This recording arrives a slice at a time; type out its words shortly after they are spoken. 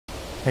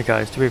Hey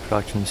guys, 2B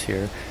Productions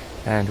here,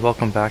 and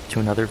welcome back to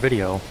another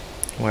video,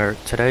 where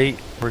today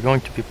we're going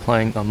to be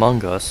playing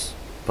Among Us,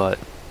 but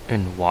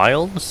in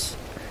Wilds?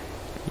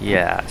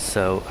 Yeah,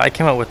 so I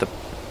came up with a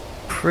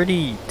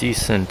pretty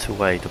decent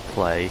way to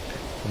play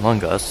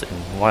Among Us in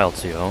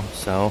Wildsio,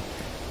 so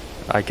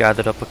I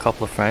gathered up a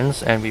couple of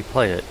friends and we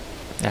play it,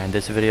 and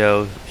this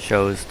video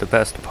shows the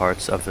best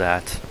parts of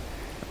that.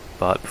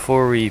 But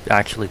before we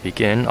actually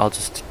begin, I'll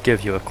just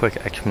give you a quick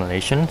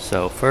explanation.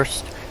 So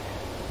first,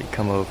 you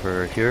come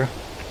over here.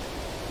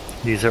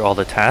 These are all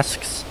the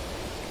tasks.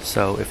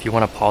 So if you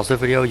want to pause the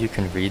video, you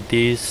can read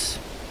these.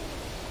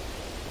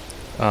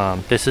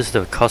 This is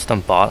the custom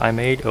bot I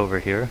made over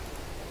here.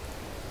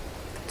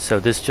 So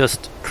this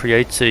just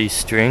creates a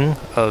string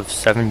of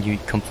 7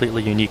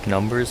 completely unique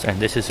numbers, and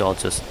this is all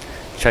just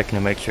checking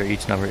to make sure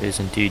each number is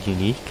indeed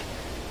unique.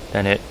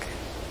 Then it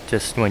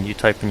just, when you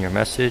type in your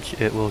message,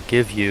 it will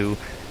give you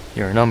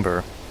your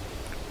number.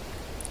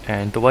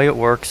 And the way it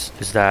works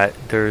is that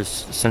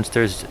since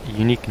there's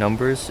unique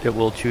numbers, it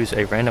will choose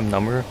a random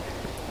number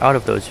out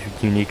of those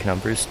unique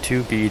numbers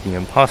to be the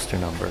imposter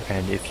number.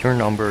 And if your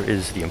number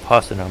is the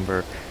imposter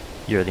number,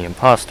 you're the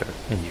imposter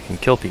and you can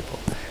kill people.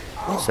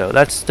 So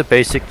that's the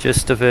basic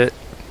gist of it.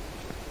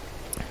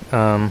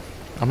 I'm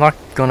not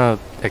gonna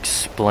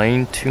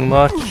explain too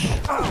much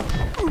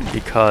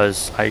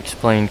because I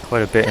explained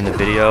quite a bit in the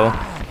video.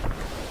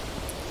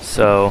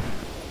 So,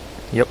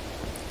 yep,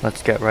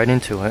 let's get right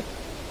into it.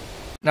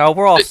 Now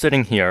we're all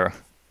sitting here.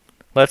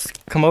 Let's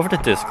come over to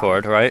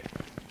Discord, right?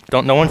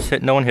 No one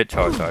hit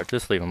Charizard.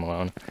 Just leave him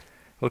alone.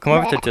 We'll come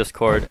over to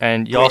Discord,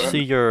 and y'all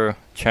see your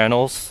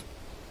channels.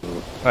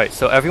 Right.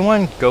 So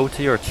everyone, go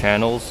to your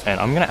channels, and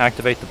I'm gonna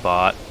activate the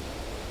bot.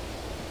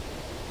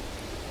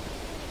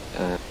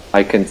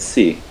 I can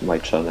see my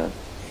channel.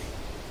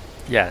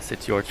 Yes,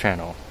 it's your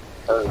channel.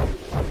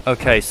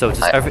 Okay, so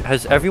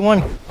has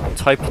everyone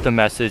typed the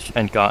message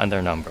and gotten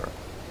their number?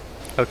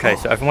 Okay,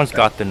 so everyone's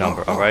got the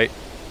number, alright?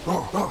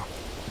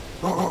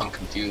 I'm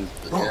confused,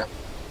 but yeah.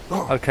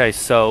 Okay,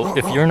 so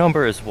if your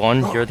number is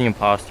 1, you're the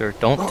imposter.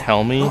 Don't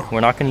tell me. We're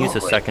not going to use the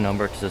second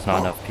number because there's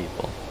not enough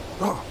people.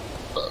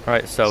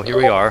 Alright, so here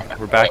we are.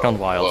 We're back on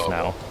Wilds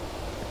now.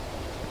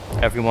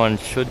 Everyone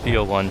should be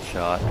a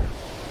one-shot.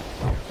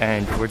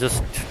 And we're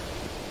just...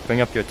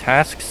 bring up your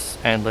tasks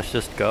and let's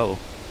just go.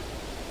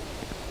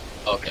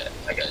 Okay,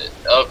 I got it.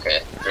 Okay,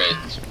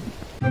 great.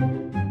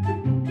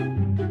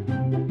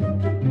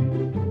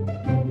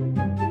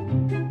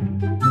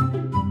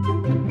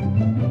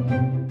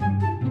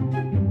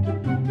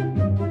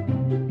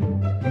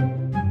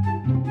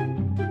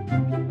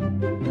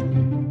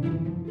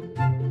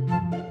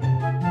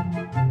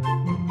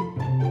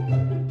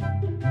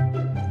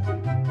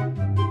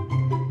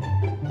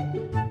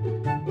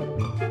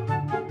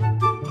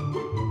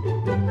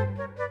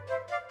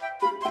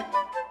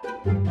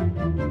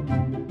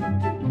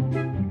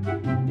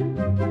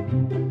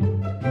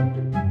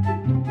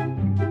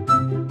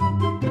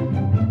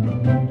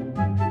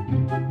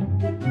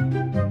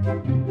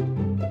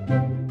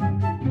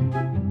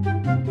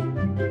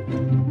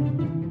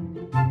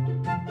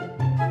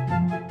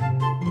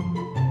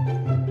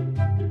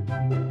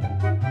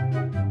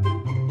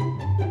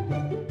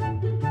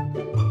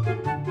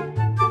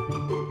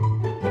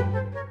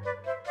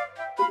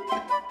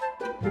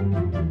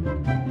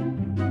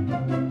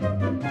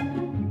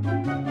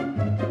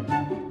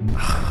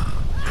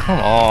 Come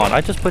on,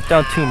 I just put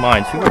down 2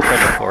 mines. Who are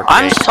better for?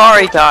 I'm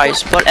sorry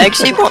guys, but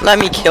Eggsy won't let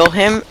me kill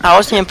him. I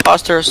was the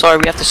imposter, sorry,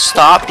 we have to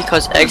stop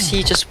because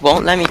Eggsy just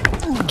won't let me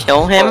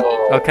kill him.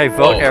 Okay,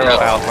 vote Arrow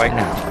out right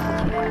now.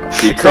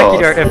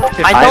 Because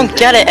I don't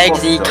get it,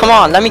 Eggsy. Come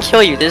on, let me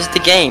kill you. This is the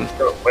game.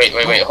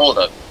 Wait, hold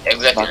up.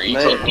 Executor, you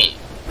killed me.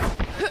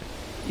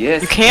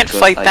 yes, You can't because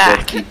fight I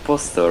back. got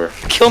imposter.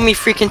 Kill me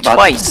freaking But-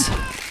 twice.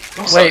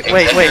 Wait,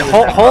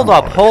 hold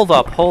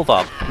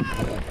up.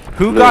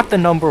 Who got the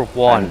number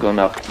 1? I'm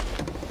gonna,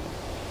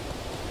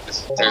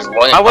 There's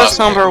one I was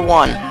imposter. number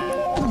 1.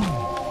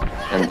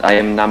 and I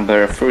am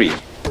number 3.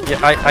 Yeah,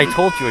 I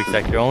told you,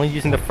 Executor, only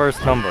using the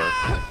first number.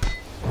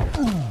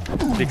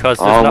 Because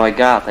Oh my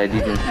god, I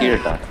didn't hear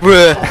that.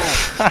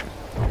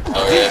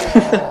 Oh yeah.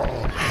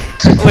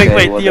 Wait,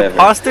 Okay, the whatever.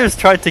 imposters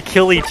tried to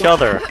kill each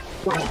other.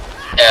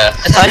 Yeah,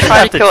 I tried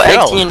have to to kill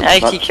tell. Eggsy and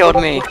Eggsy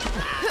killed me.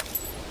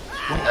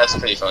 that's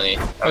pretty funny.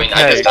 I mean,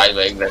 Okay. I just died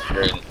by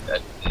Executor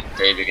at the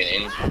very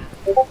beginning.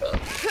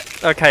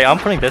 So. Okay, I'm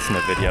putting this in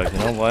the video. You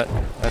know what?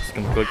 That's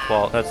some good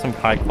that's some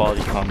high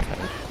quality content.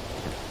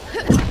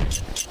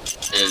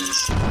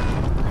 Is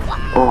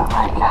Oh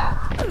my god.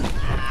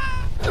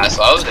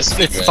 I was just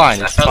It's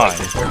fine, I it's felt like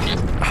fine. it's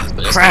working,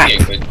 but it's Crap.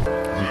 gonna be a good.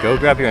 You go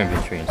grab your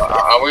inventory and stuff.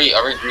 Are we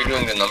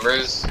redoing the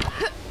numbers?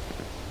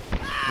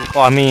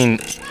 Well, I mean,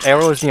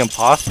 Arrow is the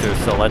imposter,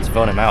 so let's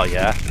vote him out,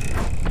 yeah?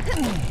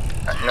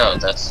 No,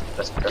 that's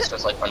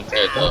just like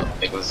unfair though.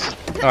 Because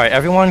Alright,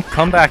 everyone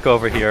come back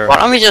over here. Why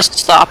don't we just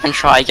stop and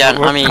try again?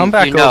 I mean, come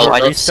back you know, over, I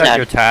just reset said.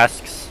 your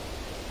tasks.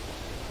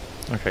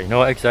 Okay, you know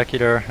what,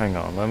 Executor? Hang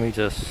on, let me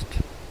just...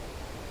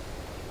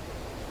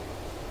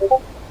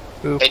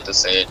 Oop. hate to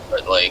say it,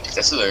 but like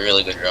this is a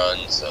really good run.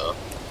 So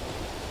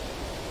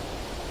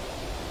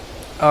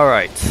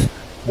Alright.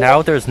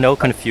 Now there's no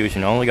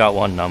confusion. Only got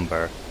one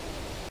number.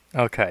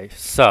 Okay,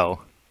 so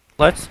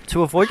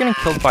to avoid getting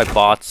killed by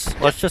bots,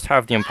 let's just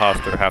have the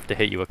imposter have to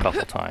hit you a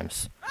couple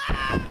times.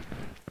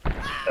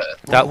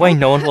 That way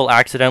no one will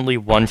accidentally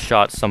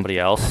one-shot somebody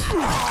else.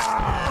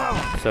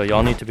 So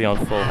y'all need to be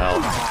on full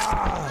health.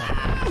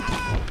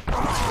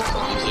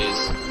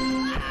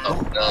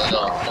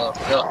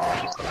 No.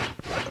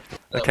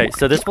 Okay,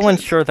 so this will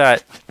ensure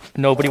that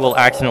nobody will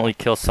accidentally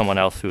kill someone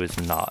else who is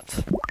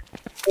not.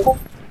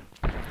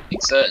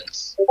 Makes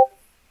sense.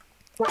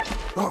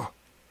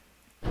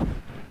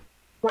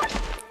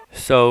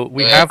 So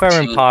we have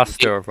our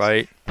imposter,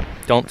 right?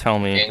 Don't tell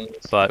me,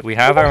 but we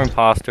have our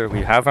imposter,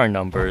 we have our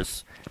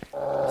numbers.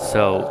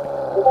 So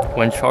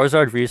when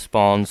Charizard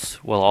respawns,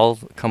 we'll all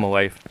come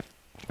away.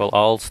 We'll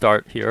all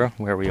start here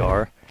where we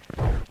are,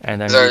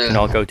 and then we can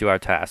all go do our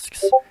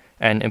tasks.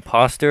 And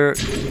imposter,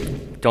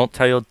 don't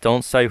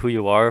say who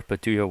you are,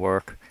 but do your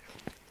work.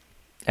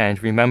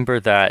 And remember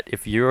that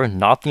if you're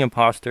not the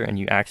imposter and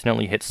you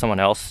accidentally hit someone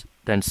else,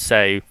 then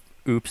say,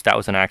 "Oops, that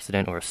was an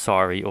accident," or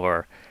 "Sorry,"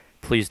 or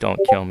 "Please don't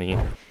kill me,"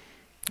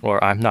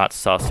 or "I'm not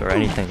sus," or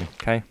anything.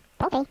 Okay?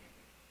 Okay.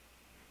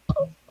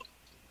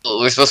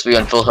 We're supposed to be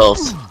on full health,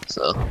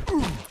 so.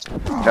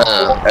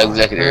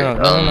 Executor.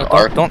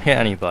 No, don't hit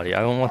anybody.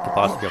 I don't want the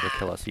boss to be able to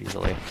kill us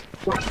easily.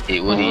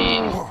 Hey,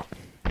 Woody.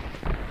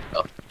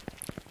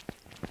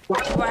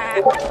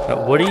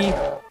 Woody,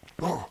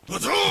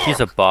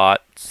 he's a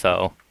bot,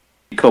 so.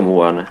 Become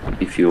one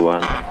if you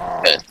want.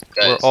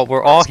 Guys,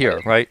 We're all here,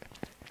 right?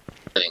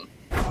 kidding.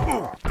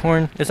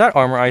 Corn, is that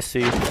armor I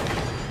see?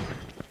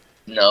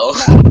 No.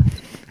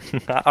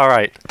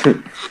 Alright.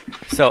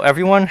 So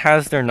everyone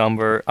has their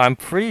number. I'm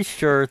pretty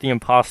sure the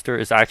imposter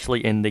is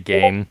actually in the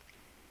game.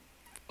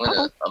 I'm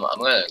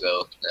gonna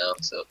go now,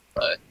 so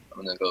bye.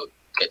 I'm gonna go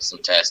get some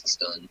tasks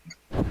done.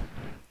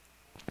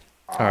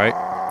 Alright,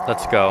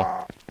 let's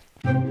go.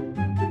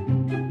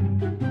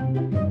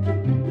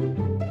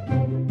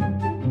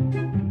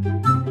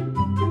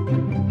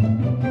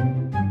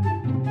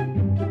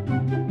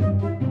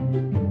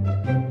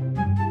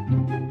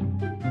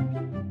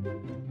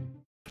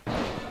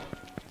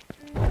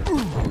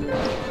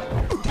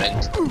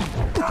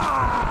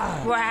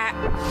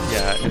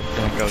 Yeah, it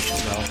didn't go too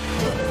well.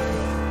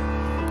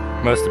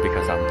 Mostly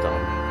because I'm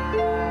dumb.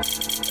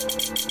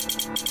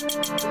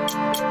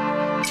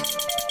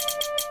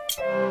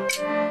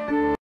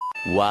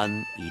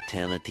 One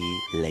eternity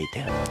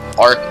later.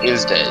 Arc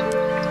is dead.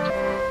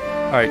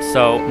 Alright,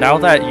 so now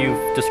that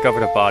you've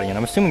discovered a body, and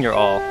I'm assuming you're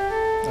all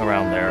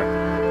around there,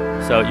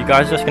 so you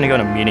guys are just gonna go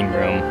to meeting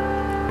room.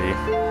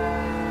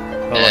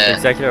 Oh, look, the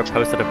executor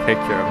posted a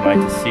picture of my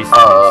deceased.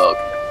 Oh,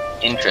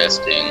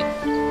 interesting.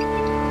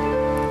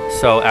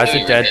 So as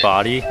a dead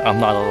body, I'm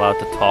not allowed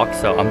to talk,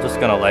 so I'm just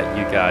gonna let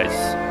you guys.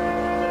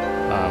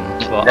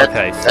 Well,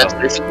 okay, so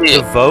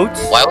the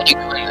votes. Why would you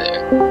go in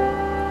there?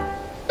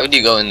 Why would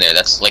you go in there?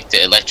 That's like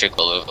the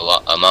electrical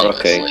among us.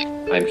 Okay, Like,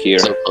 I'm here.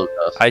 so close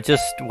up. I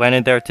just went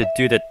in there to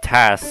do the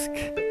task,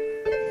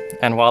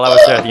 and while I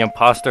was there, the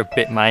imposter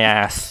bit my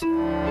ass.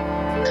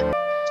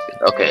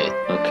 Okay.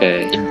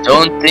 Okay. I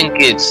don't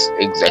think it's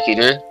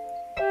executor.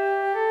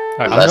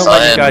 Alright, I'm gonna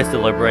let you guys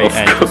deliberate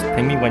and just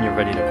ping me when you're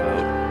ready to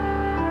vote.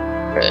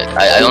 Okay.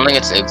 I don't think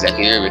it's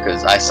executor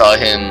because I saw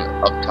him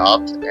up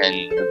top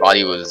and the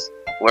body was.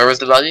 Where was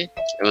the body?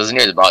 It was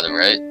near the bottom,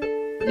 right?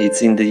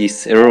 It's in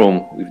this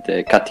room with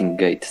the cutting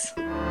gates.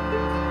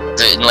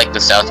 Is it in like the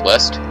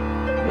southwest?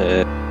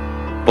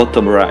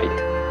 Bottom right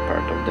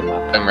part of the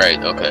map. I'm right.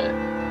 Okay.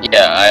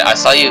 Yeah, I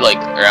saw you like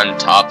around the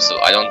top, so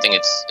I don't think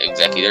it's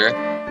executor.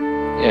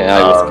 Yeah,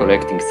 I was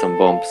collecting some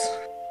bombs.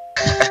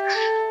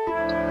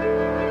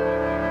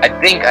 I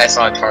think I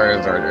saw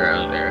Charizard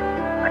around there.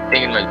 I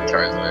think it might be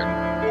Charizard.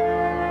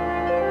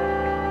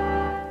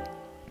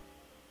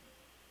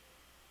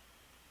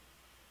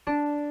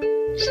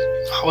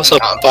 I was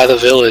up by the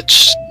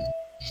village,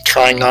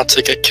 trying not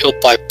to get killed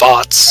by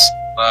bots,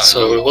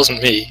 so it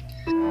wasn't me.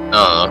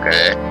 Oh,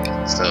 okay.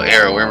 So,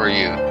 Arrow, where were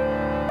you?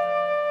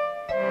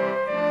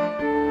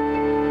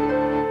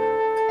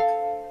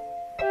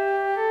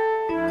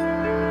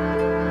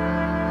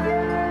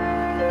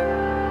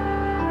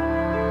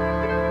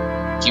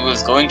 He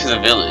was going to the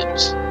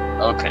village.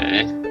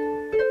 Okay.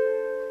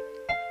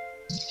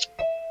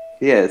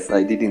 Yes,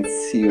 I didn't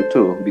see you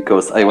too,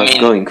 because I was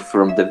going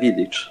from the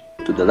village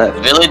to the left.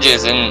 The village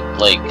is in,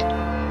 like,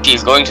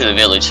 he's going to the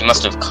village. He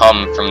must have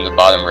come from the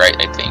bottom right,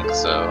 I think,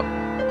 so.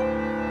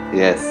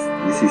 Yes,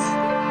 this is...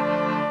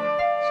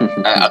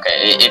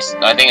 Okay,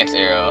 I think it's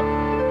Arrow.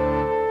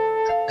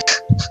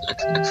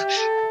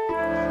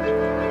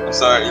 I'm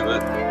sorry,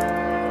 but...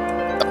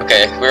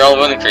 Okay, we're all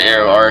voting for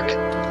Arrow Arc.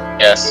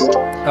 Yes.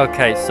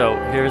 Okay, so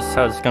here's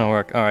how it's gonna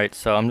work. Alright,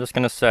 so I'm just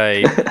gonna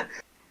say...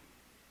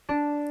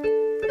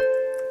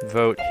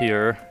 vote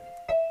here.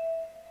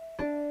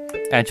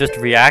 And just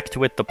react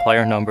with the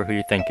player number who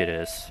you think it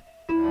is.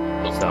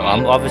 So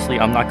I'm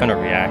not gonna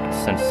react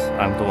since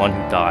I'm the one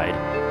who died.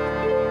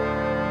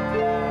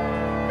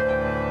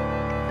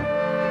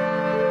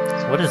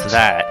 What is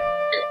that?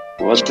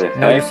 What the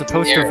No, you're heck?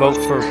 supposed to Arrow. vote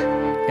for...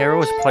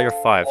 Arrow is player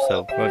 5,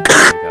 so there you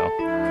go.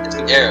 It's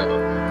an arrow.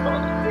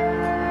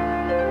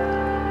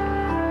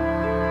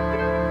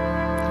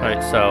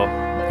 Alright, so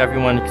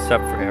everyone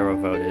except for Arrow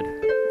voted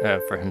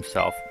for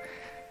himself.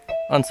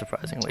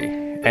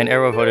 Unsurprisingly. And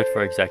Arrow voted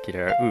for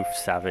Executor. Oof,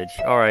 savage.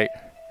 Alright.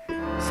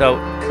 So,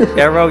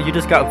 Arrow, you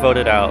just got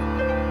voted out.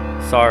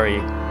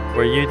 Sorry.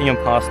 Were you the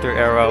imposter,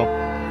 Arrow?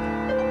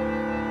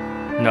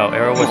 No,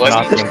 Arrow was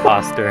not the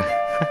imposter.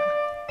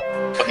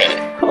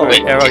 Okay. Oh,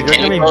 Wait, Arrow, you're can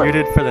gonna we be call-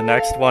 muted for the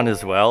next one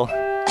as well.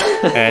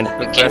 And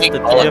the Can rest, we the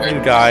call three of it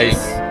you guys...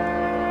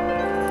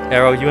 emergency?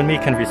 Arrow, you and me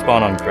can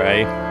respawn on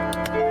Gray.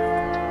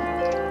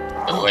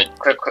 Wait,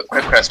 quick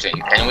question.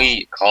 Can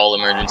we call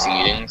emergency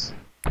meetings?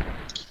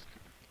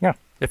 Yeah.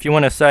 If you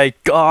want to say,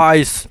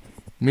 guys,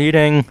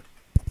 meeting,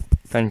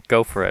 then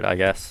go for it, I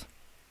guess.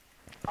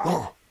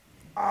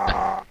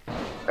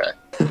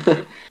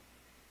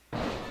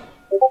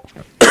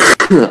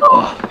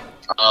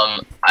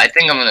 I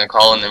think I'm gonna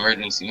call an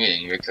emergency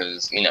meeting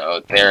because, you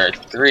know, there are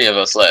 3 of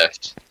us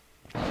left.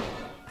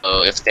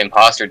 So if the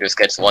imposter just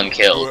gets 1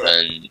 kill,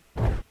 then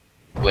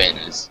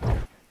wins.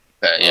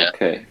 Yeah.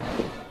 Okay.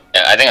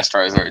 Yeah, I think it's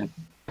Charizard.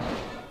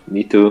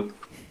 Me too.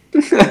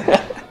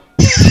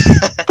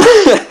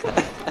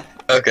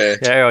 Okay.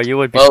 Yeah, Arrow, you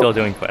would be Well- still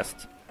doing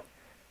quests.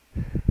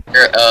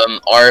 Here,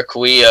 Arc,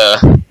 I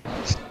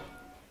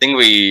think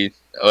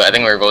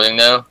we're voting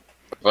now.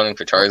 We're voting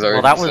for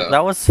Charizard. Well, so-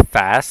 that was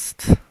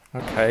fast.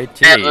 Okay,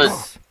 Yeah,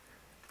 jeez.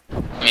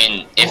 I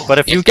mean, But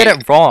if you get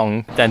it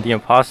wrong, then the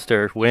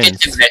imposter It's wins.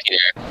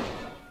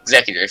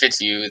 Executor, if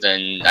it's you,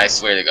 then I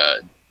swear to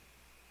God.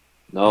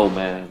 No,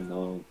 man,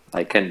 no.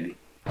 I can be.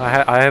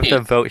 I have the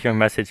vote here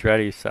message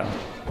ready, so.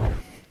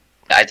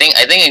 I think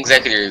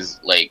Executor is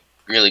like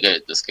really good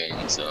at this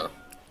game, so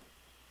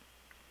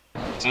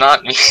it's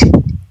not me.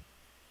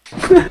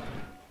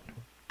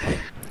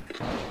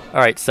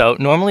 Alright, so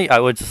normally I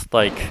would just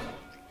like...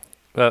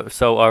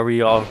 so are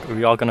we all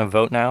gonna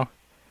vote now?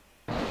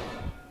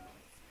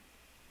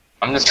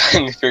 I'm just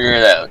trying to figure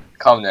it out.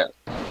 Calm down.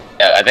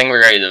 Yeah, I think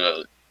we're ready to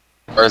vote.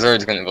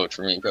 Charizard's gonna vote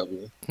for me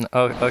probably.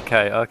 Oh,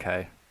 okay.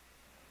 Okay.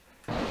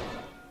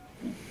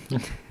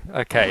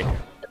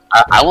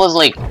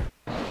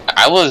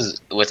 I was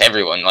with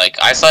everyone. Like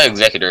I saw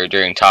Executor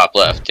during top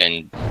left,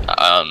 and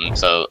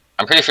so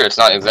I'm pretty sure it's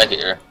not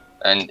Executor,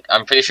 and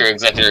I'm pretty sure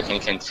Executor can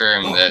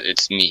confirm that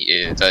it's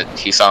me, that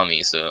he saw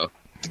me. So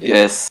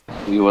Yes,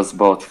 we was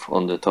both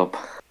on the top.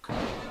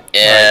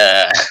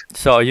 yeah.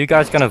 So are you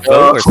guys gonna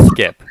vote or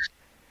skip?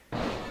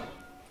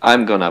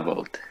 I'm gonna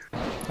vote. I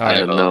Alright.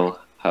 don't know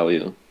how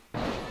you.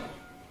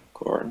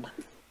 Corn.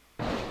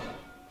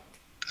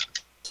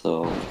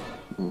 So.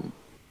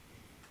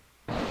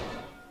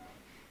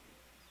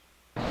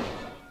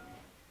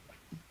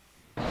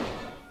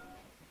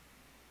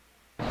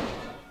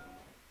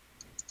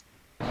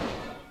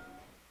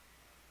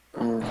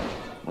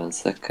 One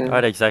second.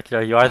 Alright,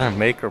 Executor, you either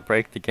make or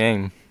break the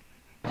game.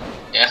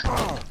 Yeah.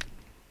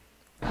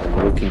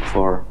 I'm looking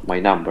for my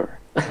number.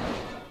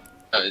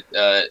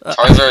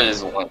 Charizard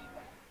is 1.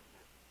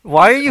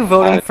 Why are you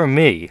voting I- for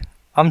me?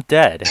 I'm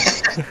dead.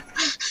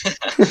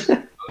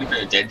 Voting for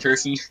a dead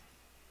person?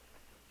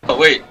 Oh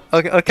wait.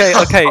 Okay.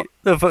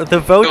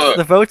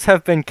 The votes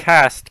have been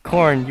cast.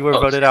 Corn, you were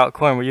Oh. voted out.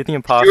 Corn, were you the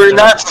imposter? You were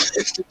not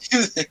supposed to do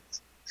this.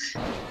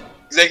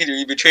 Executor,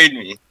 you betrayed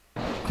me.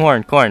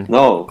 Corn.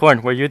 No.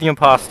 Corn, were you the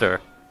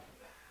imposter?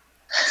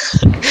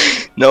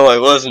 No, I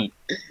wasn't.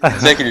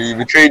 Executor, you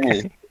betrayed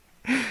me.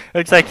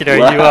 Executor,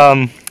 Wow.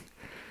 you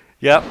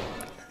Yep.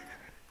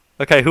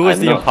 Okay, who was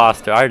I'm the not-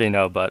 imposter? I already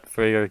know, but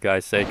for your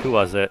guys' sake, who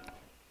was it?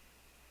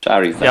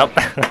 Charizard.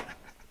 Yep.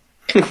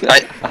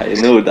 I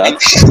knew that.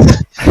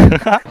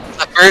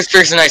 The first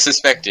person I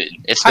suspected.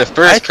 It's the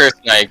first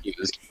person I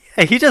accused.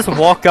 Hey, he just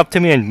walked up to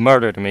me and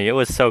murdered me. It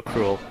was so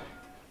cruel.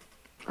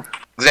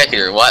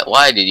 Executor,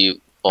 why did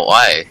you... Well,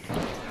 why?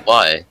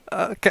 Why?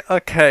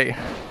 Okay.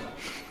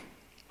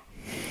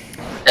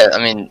 Yeah, I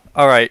mean...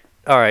 Alright.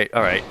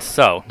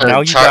 So,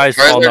 now you guys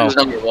all Charizard know. was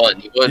number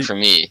 1. You voted for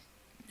me.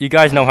 You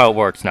guys know how it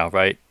works now,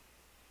 right?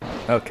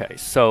 Okay,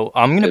 so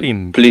I'm gonna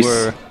be...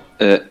 Please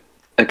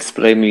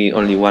explain me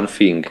only one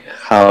thing.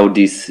 How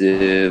this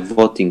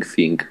voting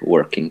thing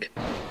working?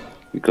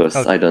 Because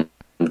Okay. I don't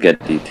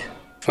get it.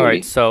 fully.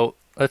 Alright, so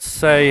let's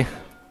say...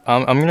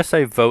 I'm gonna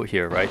say vote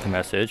here, right? The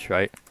message,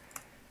 right?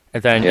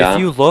 And then Yeah. if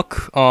you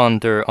look on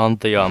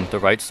the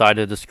right side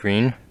of the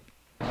screen,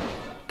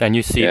 then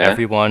you see Yeah.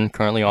 everyone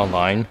currently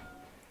online.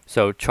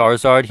 So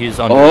Charizard, he's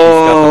on. He's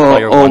got the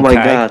player Oh 1 my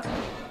tag. god.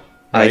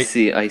 I right?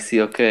 see,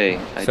 okay.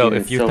 I So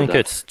didn't if you saw think that.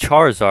 it's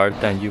Charizard,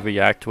 then you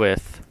react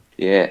with...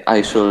 Yeah,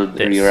 I should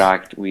this.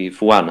 react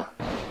with 1.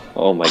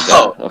 Oh my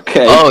god,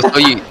 okay. Oh, so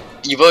you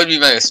voted me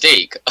by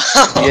mistake.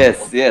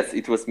 Yes,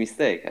 it was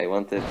mistake. I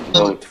wanted to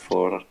vote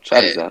for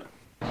Charizard.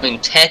 I mean,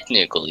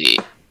 technically,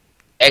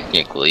 I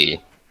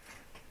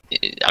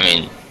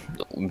mean,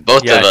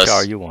 both Yeah, of us,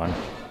 Char, you won.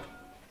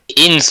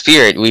 in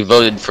spirit, we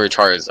voted for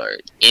Charizard.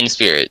 In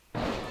spirit.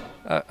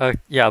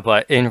 Yeah,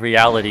 but in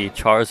reality,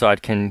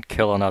 Charizard can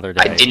kill another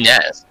day. I didn't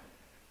ask.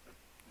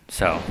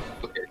 So.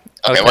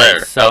 Okay,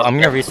 whatever. So I'm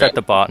gonna reset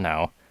the bot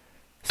now.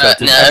 So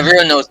now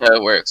everyone knows how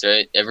it works,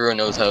 right? Everyone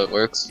knows how it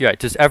works. Yeah.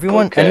 Does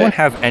anyone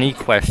have any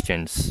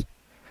questions?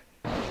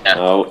 Yeah.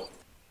 No.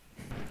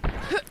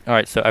 All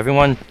right. So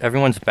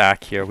everyone's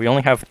back here. We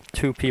only have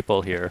 2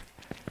 people here.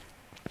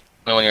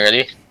 When you're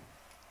ready.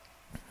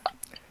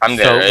 I'm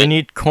there. So right? we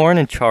need Corn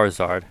and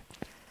Charizard.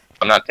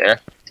 I'm not there.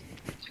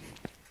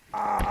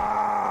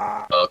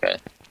 Okay.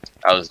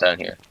 I was down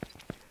here.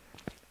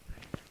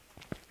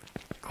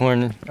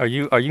 Corn, are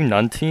you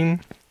none team?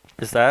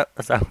 Is that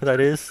what that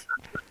is?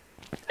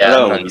 Yeah,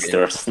 Hello, I'm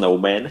Mr.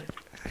 Snowman.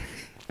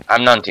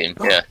 I'm non-team.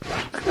 Yeah.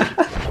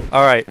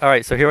 All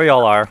right. So here we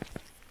all are.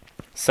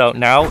 So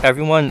now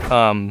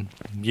everyone,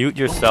 mute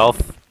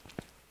yourself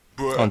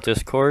on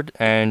Discord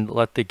and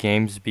let the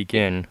games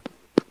begin.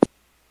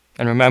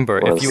 And remember,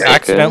 if you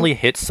accidentally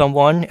hit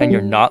someone and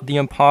you're not the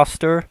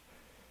imposter,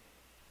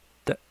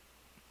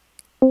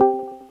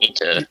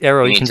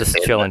 Arrow, you can just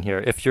chill in here.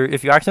 If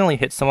you accidentally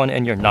hit someone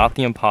and you're not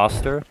the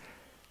imposter,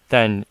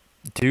 then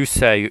do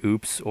say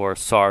oops or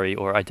sorry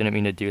or I didn't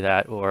mean to do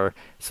that or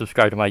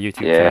subscribe to my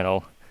YouTube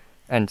channel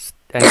and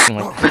anything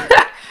like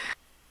that.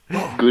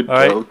 Good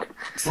Alright, joke.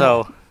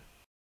 so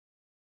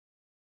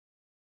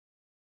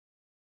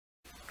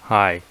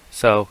hi.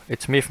 So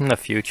it's me from the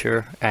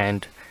future,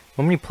 and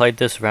when we played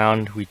this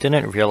round we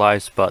didn't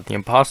realize but the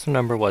imposter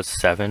number was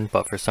 7,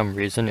 but for some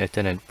reason it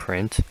didn't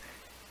print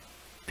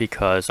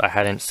because I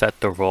hadn't set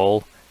the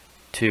role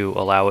to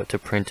allow it to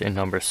print in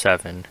number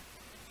 7.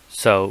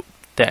 So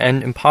the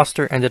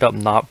imposter ended up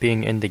not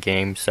being in the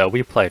game, so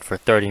we played for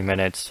 30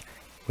 minutes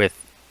with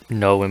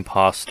no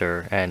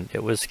imposter, and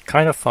it was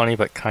kind of funny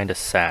but kind of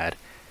sad.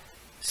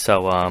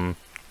 So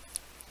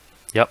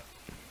yep.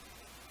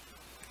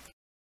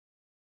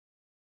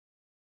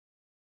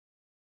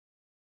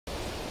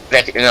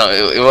 No,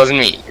 it wasn't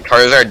me.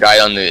 Charizard died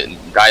on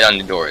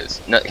the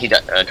doors. No,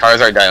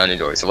 Charizard died on the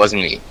doors. It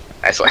wasn't me.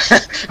 I swear.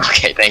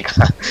 Okay, thank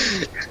God.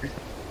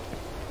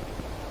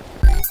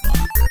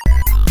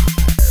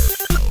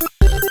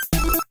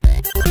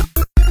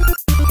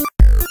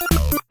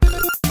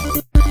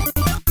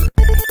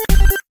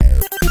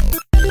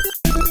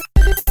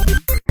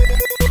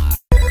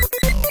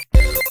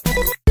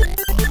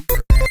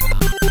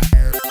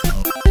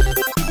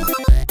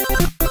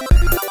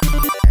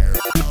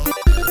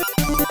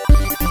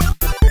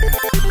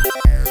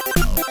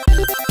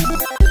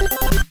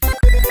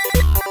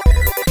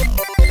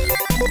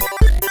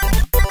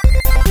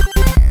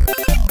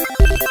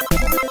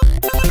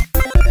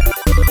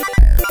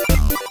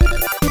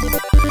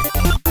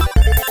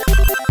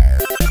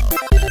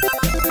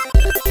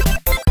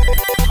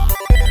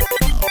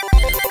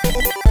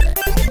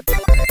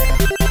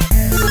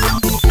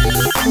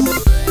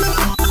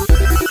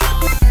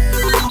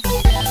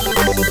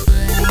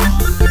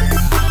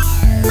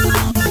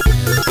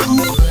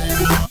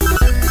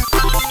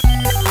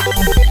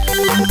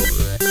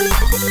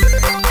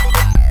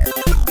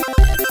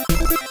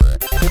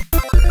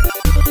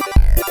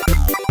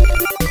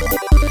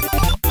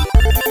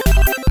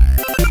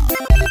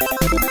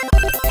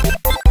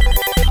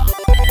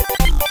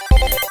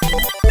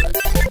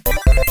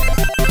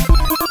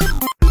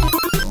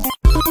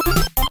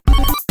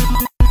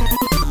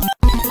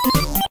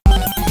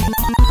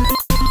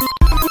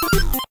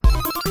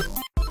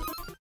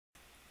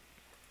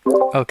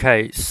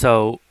 Okay,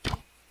 so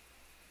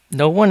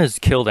no one has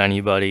killed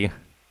anybody.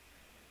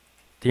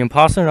 The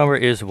imposter number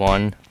is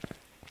 1.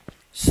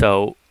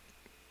 So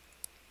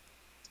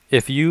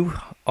if you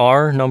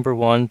are number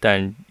 1,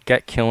 then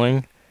get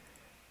killing.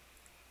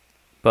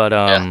 But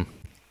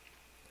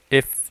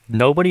if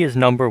nobody is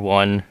number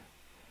 1,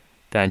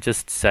 then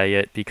just say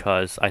it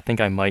because I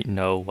think I might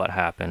know what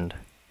happened.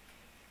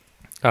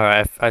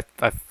 Alright,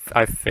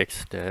 I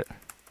fixed it.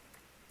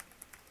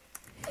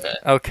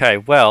 Okay,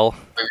 well.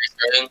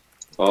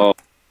 Oh,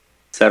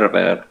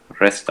 server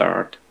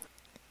restart.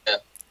 Yeah.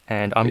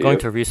 And I'm going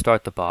to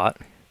restart the bot.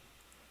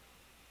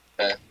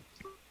 Okay.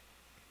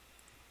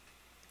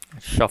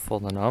 Shuffle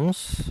the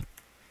nums.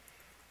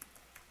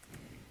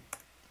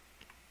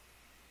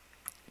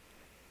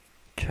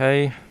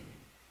 Okay.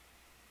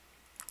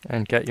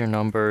 And get your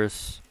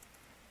numbers.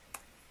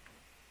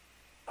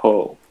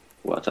 Oh,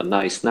 what a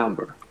nice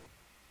number.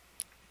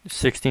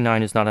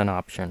 69 is not an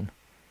option.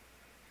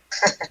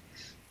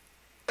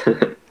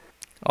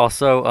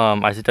 Also,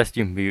 I suggest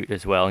you mute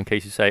as well in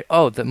case you say,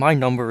 oh, my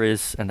number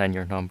is, and then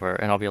your number,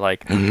 and I'll be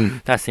like,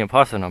 that's the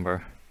imposter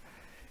number.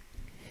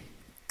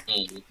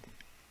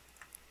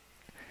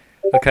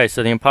 Okay,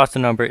 so the imposter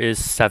number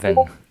is 7.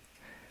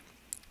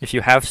 If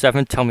you have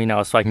 7, tell me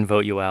now so I can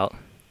vote you out.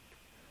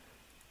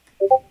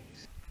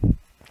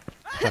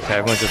 Okay,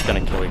 everyone's just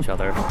gonna kill each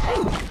other.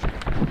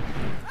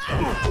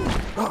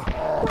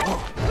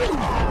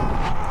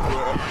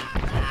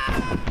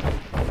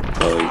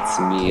 Oh, it's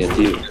me and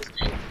you.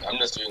 I'm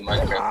just doing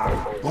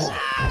Minecraft parkour.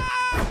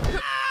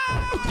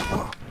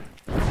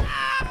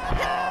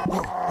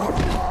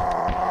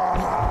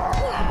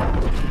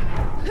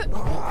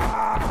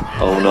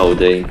 Oh no,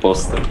 the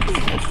imposter.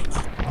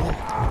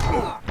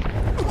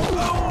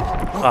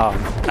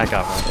 Oh, I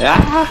got one.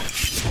 Yeah.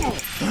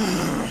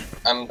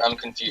 I'm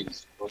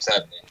confused. What's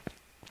happening?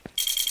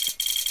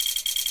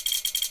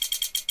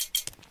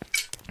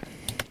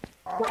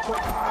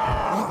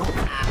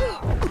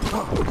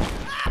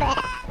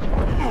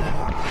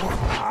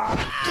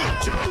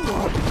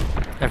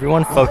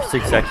 Everyone focus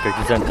Executor,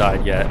 he hasn't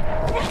died yet.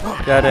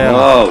 Get him!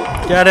 No.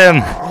 Get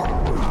him!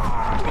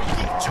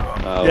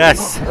 Oh,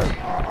 Yes!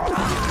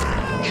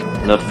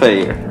 Not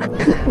fair.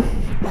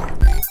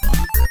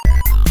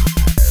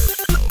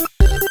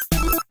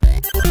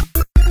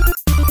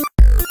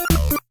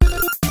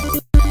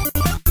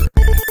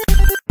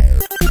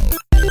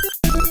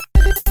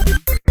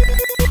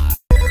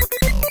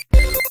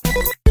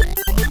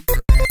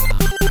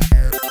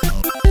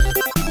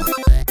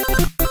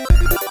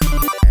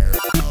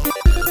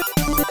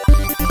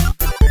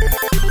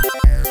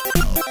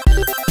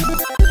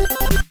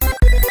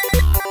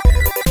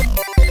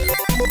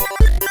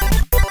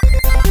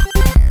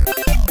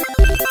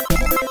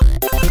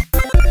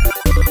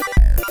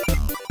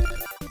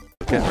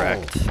 Get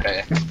wrecked.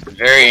 Okay.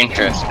 Very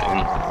interesting.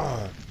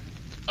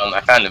 I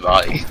found the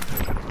body.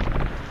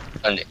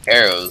 Found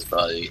Arrow's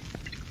body.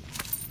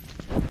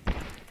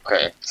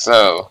 Okay,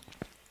 so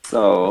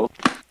So,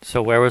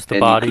 So where was the any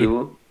body?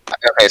 clue?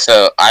 okay,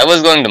 so I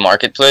was going to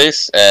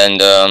Marketplace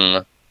and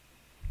I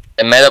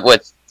met up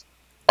with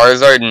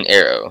Charizard and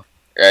Arrow,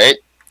 right?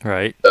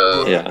 Right.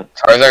 So Yeah.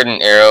 Charizard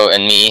and Arrow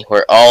and me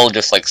were all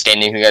just like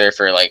standing together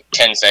for like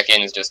 10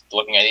 seconds, just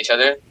looking at each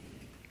other.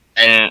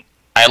 And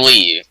I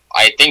leave.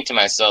 I think to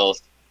myself,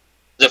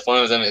 as if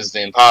one of them is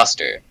the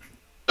imposter.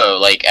 So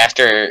like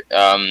after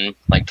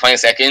like 20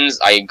 seconds,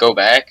 I go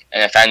back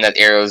and I find that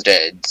Arrow's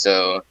dead.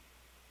 So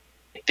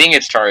I think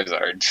it's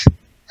Charizard.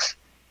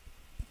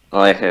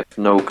 I have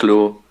no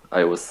clue.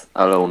 I was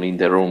alone in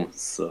the room,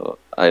 so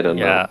I don't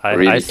Yeah, know. I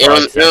Really. saw It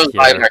was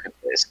by Executor.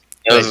 Marketplace.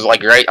 It was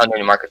like right under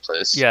the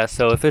Marketplace. Yeah,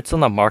 so if it's on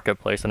the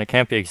Marketplace, then it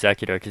can't be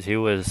Executor, because he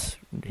was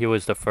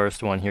the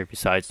first one here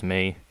besides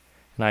me.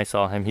 And I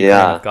saw him, he couldn't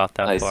Yeah, have got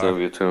that I far. saw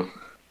you too.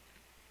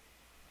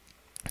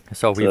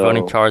 So we're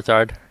voting So-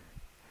 Charizard.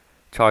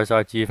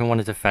 Charizard, do you even want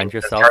to defend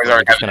yourself? Or Charizard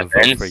we're just have gonna a vote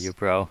defense? for you,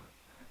 bro.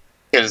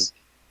 Because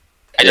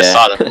I just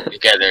Yeah. saw them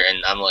together, and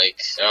I'm like,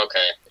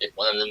 okay, if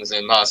one of them is the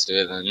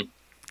imposter, then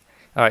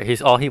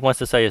Alright, all he wants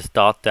to say is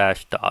dot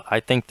dash dot. I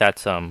think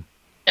that's yeah,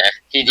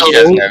 he Oh.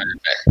 doesn't have an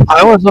effect.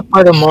 I was up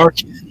by the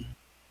market.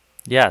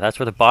 yeah, that's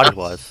where the body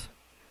was.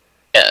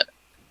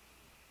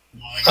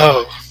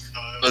 Oh,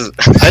 Was-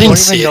 I You didn't don't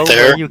see even know it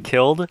there. where you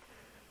killed?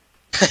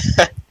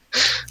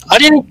 I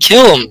didn't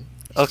kill him.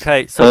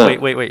 Okay, so Huh.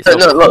 wait. So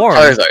no, look, Corn,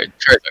 Charizard.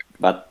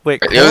 But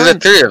wait, It was the Corn,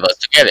 three of us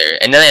together,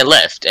 and then I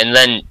left, and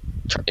then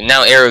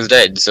now Arrow's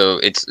dead, so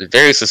it's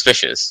very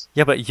suspicious.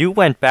 yeah, but you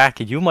went back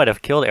and you might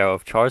have killed Arrow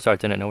if Charizard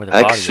didn't know where the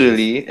body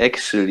was.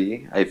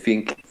 actually, I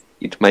think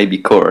it might be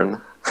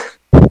Corn.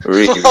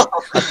 Really?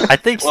 I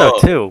think so Whoa.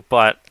 too,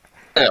 but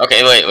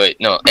Okay, wait,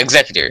 no,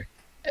 Executor.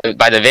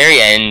 By the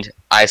very end,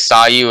 I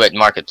saw you at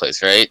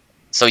Marketplace, right?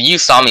 So you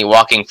saw me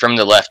walking from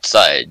the left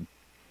side.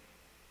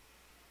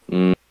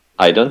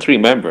 I don't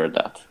remember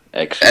that,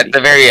 actually. At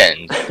the very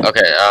end.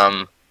 Okay,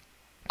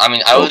 I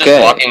mean, I was Okay.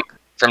 just walking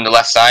from the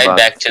left side But-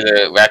 back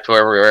to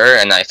where we were,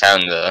 and I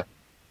found the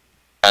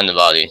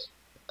body.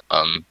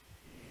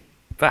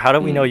 but how do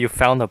we know you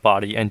found the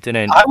body and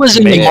didn't? I was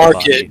in the make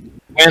market body?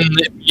 when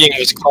the meeting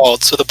was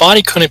called, so the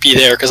body couldn't be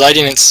there because I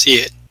didn't see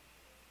it.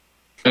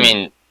 I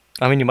mean,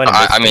 You might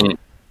have. I missed it.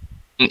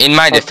 mean, in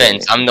my Okay.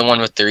 defense, I'm the one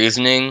with the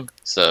reasoning,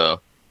 so.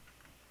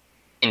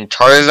 And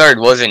Charizard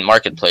was in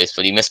Marketplace,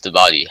 but he missed the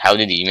body. How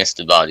did he miss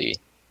the body?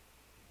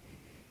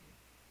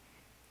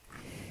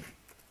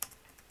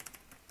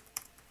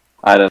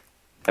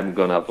 I'm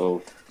gonna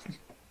vote.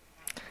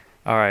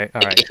 All right.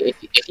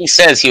 If he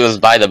says he was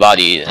by the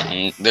body,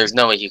 then there's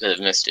no way he could have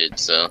missed it.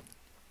 So All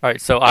right.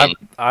 So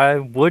I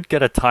would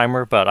get a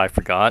timer, but I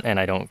forgot, and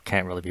I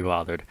can't really be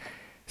bothered.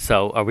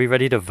 So are we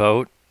ready to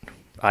vote?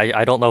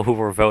 I don't know who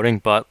we're voting,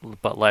 but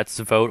let's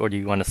vote. Or do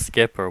you want to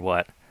skip or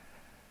what?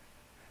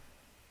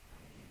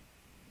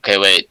 okay,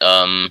 wait.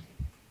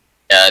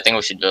 Yeah, I think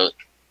we should vote.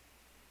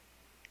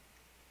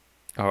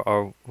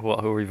 Or who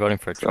are we voting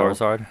for? So-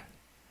 Charizard?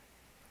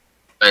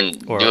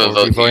 And Or do a are we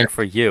vote voting here,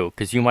 for you?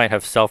 Because you might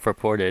have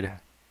self-reported.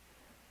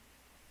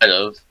 kind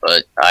of,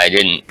 but I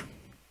didn't.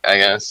 I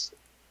guess.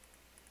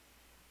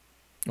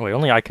 Wait,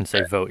 only I can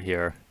say vote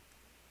here.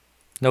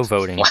 No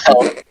voting.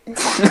 Well,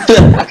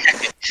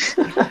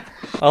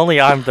 Only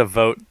I'm the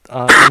vote.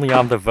 Only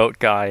I'm the vote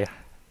guy.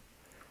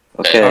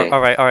 Okay. All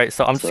right.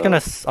 So I'm just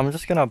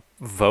So- gonna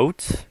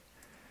vote.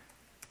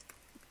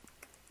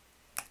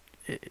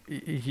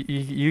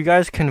 You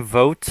guys can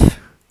vote.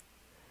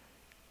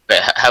 okay,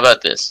 how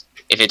about this?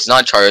 If it's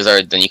not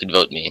Charizard, then you can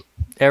vote me.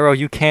 Arrow,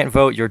 you can't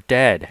vote. You're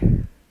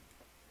dead.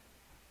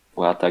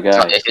 What a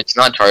guy. If it's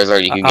not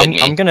Charizard, you can get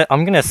me.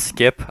 I'm gonna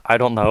skip. I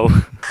don't know.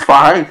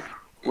 5?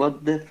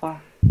 What the fuck?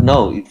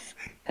 No, it's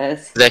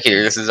S.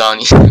 Executor, this is on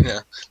you.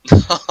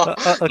 No,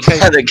 okay.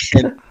 not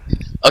again.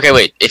 Okay,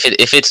 wait.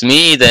 If it's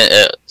me,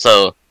 then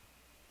so.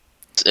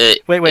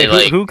 Wait,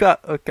 like, who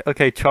got?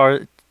 Okay,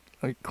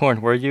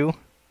 Corn, were you?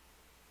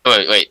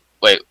 Wait.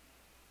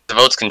 The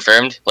vote's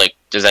confirmed. Like,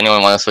 does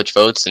anyone want to switch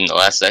votes in the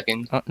last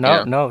second?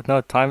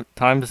 No.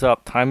 Time's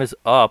up. Time is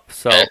up.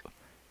 So, Okay.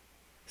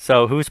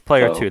 so who's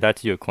player 2?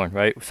 That's you, Corn,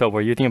 right? So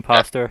were you the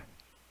imposter?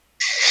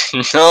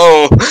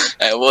 No,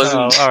 I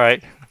wasn't. Oh, all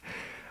right.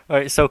 All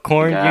right. So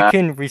Corn, Yeah. you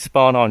can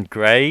respawn on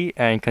Gray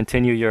and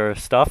continue your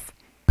stuff.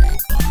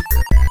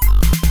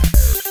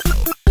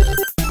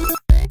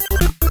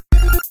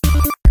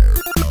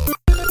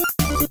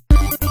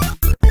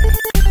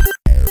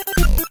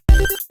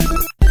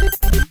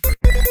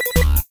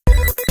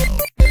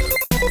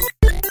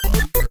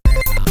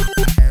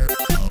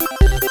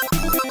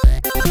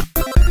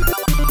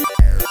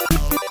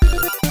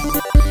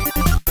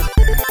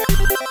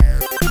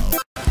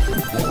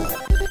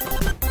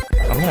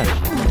 I'm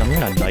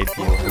gonna knife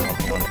you.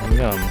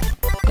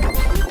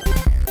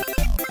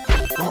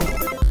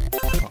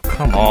 Oh,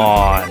 come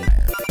on.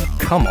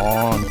 Come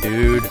on,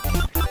 dude.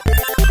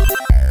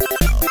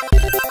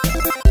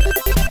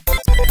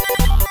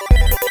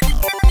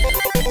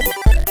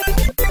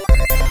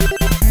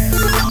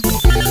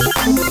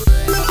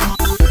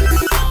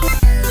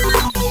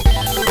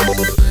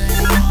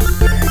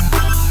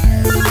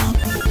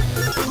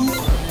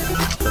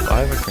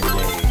 Survive a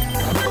grenade.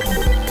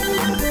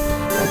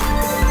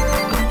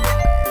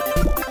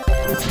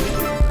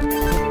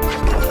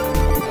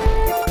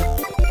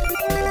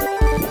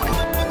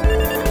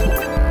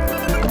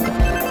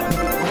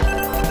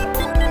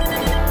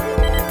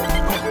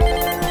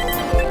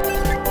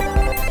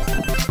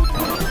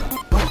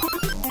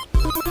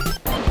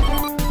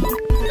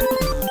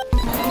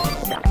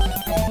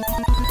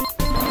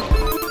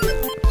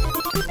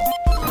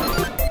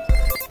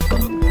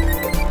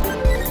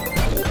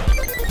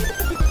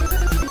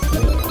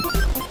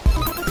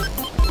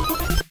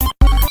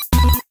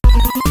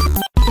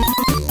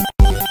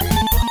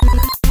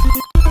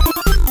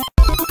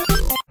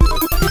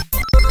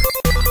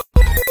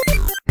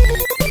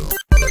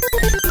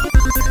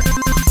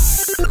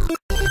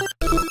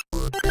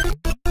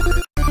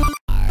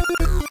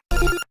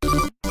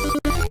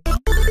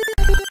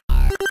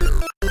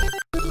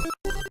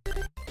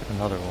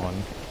 Another one.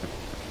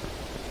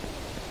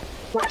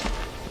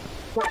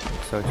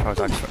 So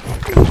Charizard.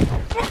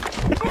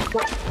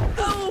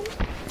 Oh,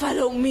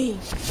 follow me.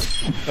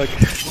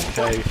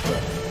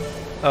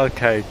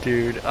 Okay,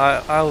 dude.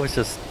 I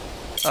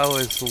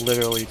was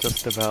literally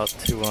just about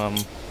to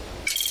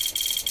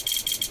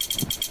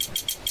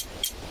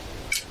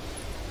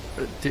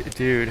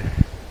dude.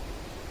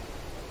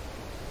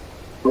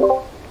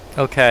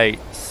 Okay,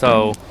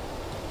 so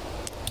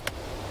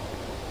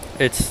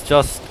it's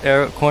just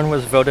Corn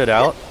was voted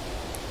out,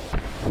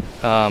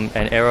 and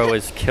Arrow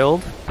is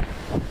killed,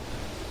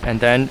 and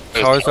then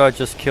Charizard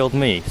just killed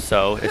me.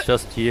 So it's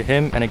just you,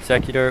 him, and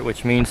Egzekutor,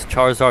 which means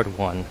Charizard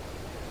won.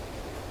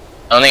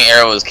 I don't think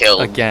Arrow was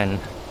killed. Again.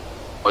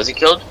 Was he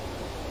killed?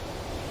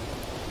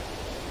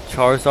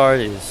 Charizard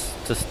is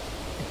just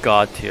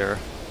god tier.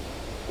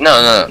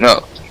 No,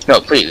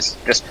 please.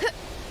 Just,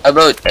 how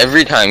about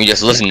every time you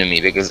just listen to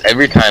me, because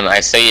every time I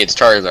say it's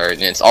Charizard,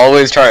 and it's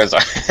always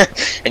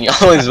Charizard, and you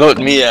always vote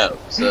me out,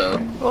 so...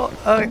 Well,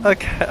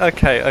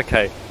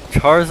 okay.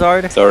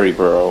 Charizard? Sorry,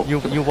 bro.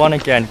 You won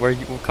again. Where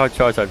you called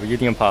Charizard? Were you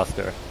the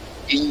imposter?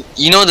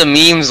 You know the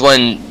memes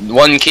when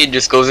one kid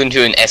just goes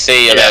into an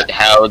essay about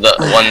how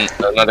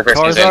another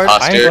person is an Charizard,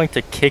 imposter? I'm going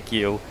to kick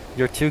you.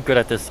 You're too good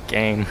at this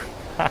game.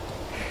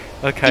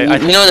 Okay,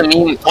 You know the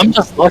meme? I'm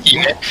just lucky,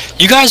 man.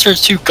 You guys are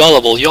too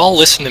gullible. Y'all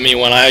listen to me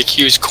when I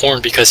accuse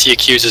Corn because he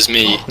accuses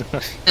me.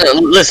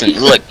 Listen,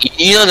 look,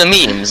 you know the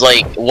memes,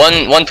 like,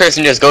 one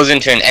person just goes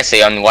into an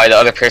essay on why the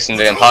other person's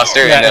an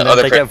imposter, yeah, and the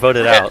other they person... get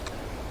voted out.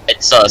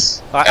 It's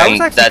sus. I was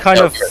and actually that's kind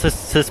of no-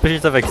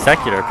 suspicious of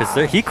Egzekutor,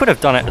 because he could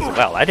have done it as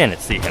well. I didn't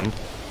see him.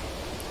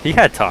 He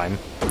had time,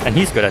 and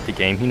he's good at the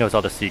game. He knows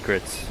all the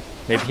secrets.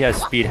 Maybe he has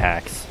speed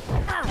hacks.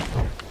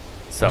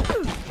 So.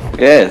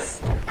 Yes,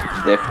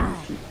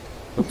 definitely.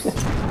 Oops.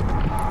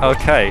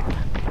 Okay.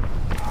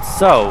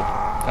 So,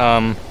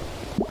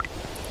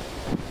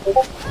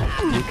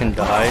 you can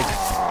die.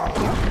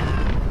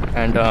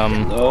 And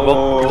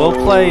we'll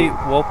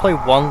play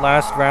one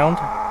last round.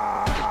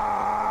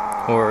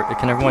 Or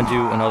can everyone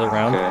do another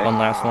round? Okay. Oh. One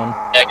last one?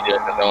 Yeah, I can do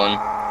another one.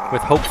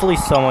 With hopefully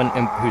someone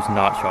who's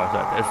not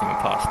Charizard as the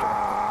imposter.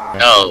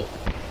 No.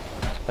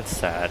 That's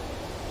sad.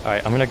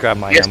 Alright, I'm gonna grab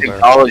my You guys number.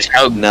 acknowledge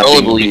how Nothing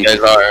gullible you guys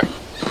are.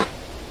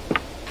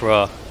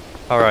 Bruh.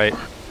 Alright.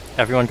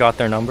 Everyone got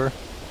their number?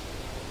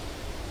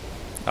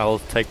 I will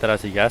take that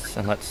as a yes,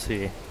 and let's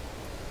see.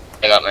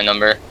 I got my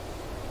number.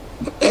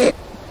 Okay,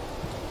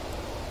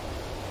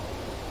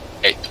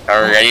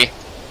 are we ready?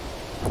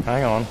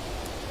 Hang on.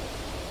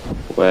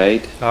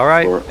 Wait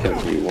Alright, for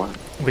everyone.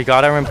 we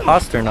got our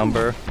imposter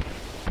number.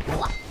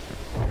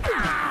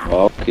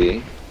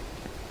 Okay.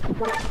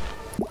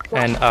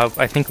 And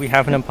I think we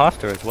have an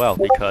imposter as well,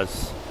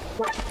 because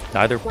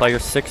neither player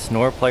 6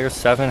 nor player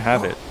 7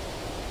 have it.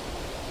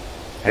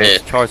 And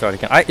it's Charizard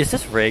again. Is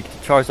this rigged?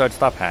 Charizard,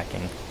 stop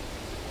hacking.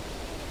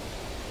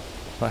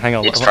 Hang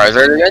on. It's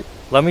Charizard again?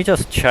 Let me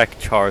just check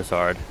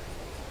Charizard.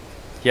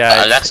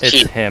 Yeah, that's it's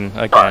cheating. him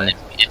again.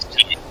 It's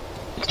cheating.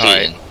 It's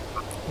Alright. cheating.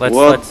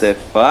 What the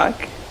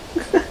fuck?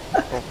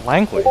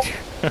 Language.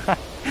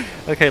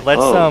 Okay,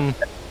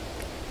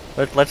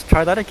 let's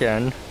try that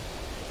again.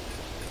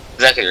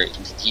 Executor,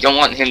 you don't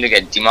want him to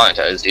get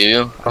demonetized, do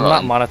you? I'm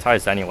not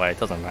monetized anyway, it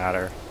doesn't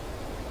matter.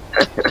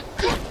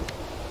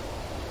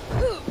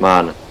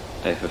 Man,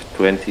 I have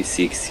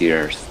 26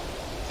 years.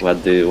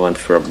 What do you want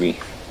from me?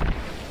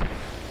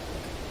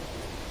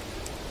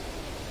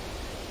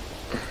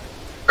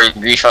 Are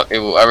we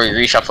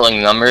reshuffling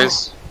the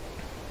numbers?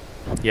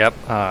 Yep,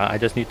 I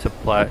just need to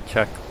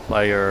check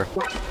player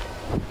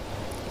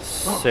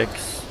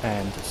 6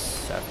 and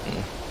 7.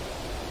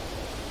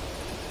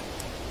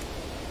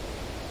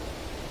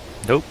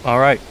 Nope,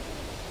 alright.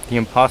 The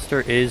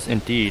imposter is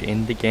indeed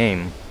in the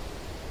game.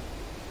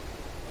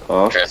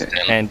 Okay.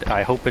 And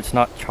I hope it's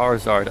not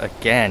Charizard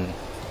again.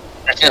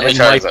 Definitely It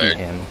might be Charizard.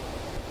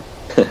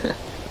 him.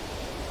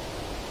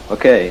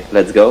 Okay,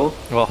 let's go.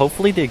 Well,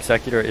 hopefully the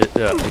Executor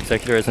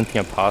isn't the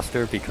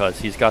imposter because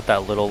he's got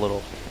that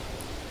little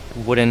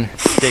wooden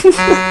stick.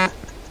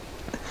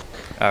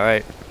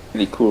 Alright,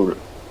 Really cool.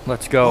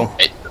 let's go.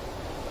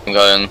 I'm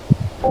going.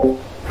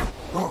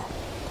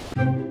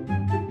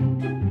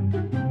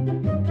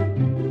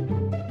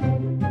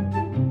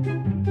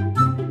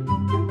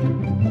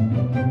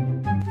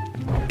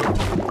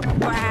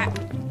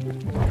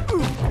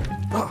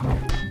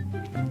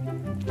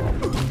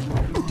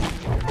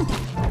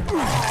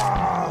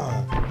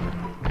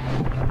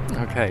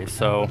 Okay,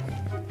 so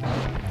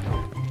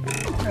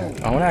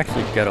I want to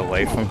actually get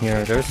away from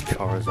here. There's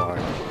Charizard.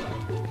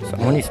 So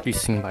I want to be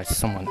seen by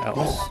someone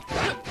else.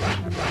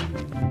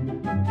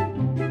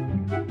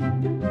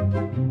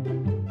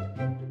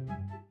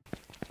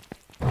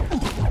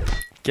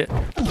 Get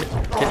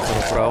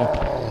little bro.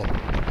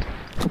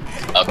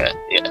 Okay.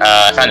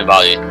 I found a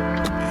body.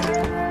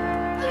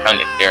 Found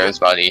Arrow's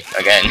body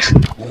again.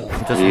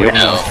 I'm just waiting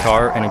on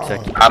Char and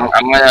Executor. I'm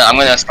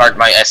gonna start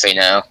my essay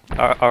now.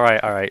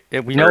 Alright.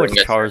 We know it's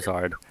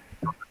Charizard.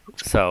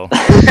 So.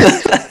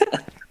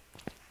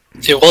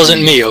 It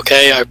wasn't me,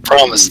 okay? I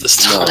promise this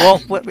time.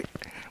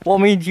 Well, I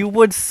mean, you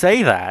would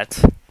say that.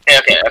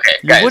 Okay,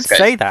 You would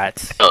say that.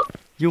 So,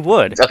 You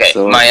would. okay,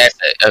 So- my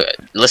essay.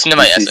 Listen to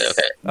my essay.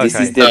 Okay. This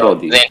Okay. is the So,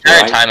 body. the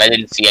entire right? time I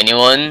didn't see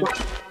anyone.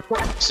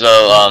 So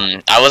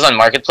I was on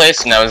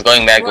Marketplace and I was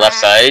going back left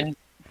side.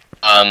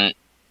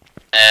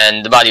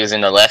 And the body was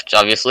in the left,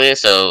 obviously.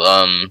 So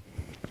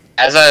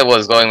as I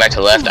was going back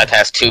to left, I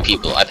passed two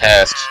people. I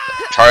passed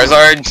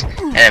Charizard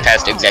and I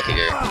passed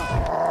Executor.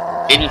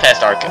 Didn't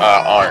pass Arc.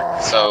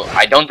 So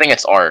I don't think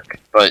it's Arc,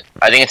 but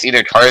I think it's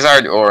either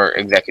Charizard or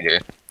Executor.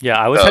 Yeah,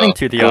 I was So, heading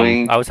to the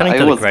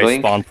gray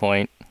spawn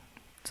point.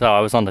 So I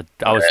was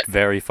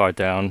very far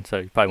down, so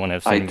you probably wouldn't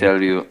have seen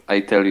me. I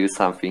tell you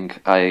something.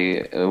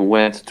 I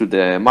went to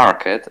the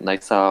market and I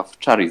saw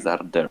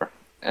Charizard there,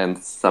 and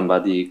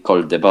somebody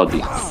called the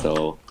body.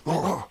 So.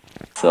 Oh,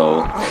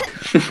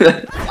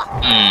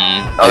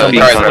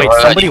 think Charizard.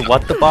 Wait, somebody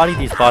what the body?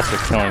 These bots are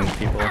killing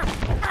people.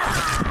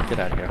 Get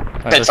out of here.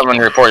 Said someone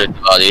reported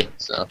the body.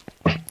 So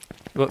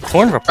Well,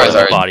 Corn reported the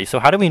Charizard. body, so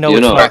how do we know You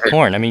it's know. not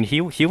Corn? I mean,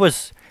 he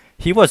was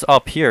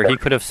up here. He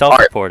could have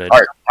self-reported.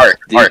 Arc.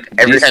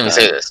 Every This time you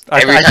say time- this,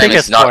 I every time think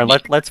it's not Corn. me.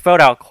 Let's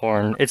vote out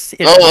Corn. It's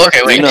Oh,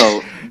 okay, wait. You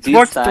know, It's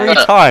worked this 3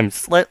 time.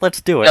 times.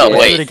 Let's do it. No,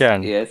 Let's wait. do it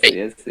again. Yes.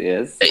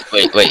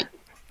 Wait.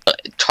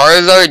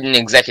 Charizard and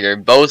Executor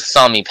both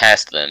saw me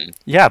past them.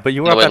 Yeah, but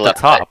you were No, up wait, at the left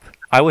side. top.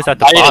 I was at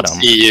the I didn't bottom,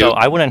 see you. so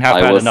I wouldn't have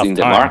I had was enough in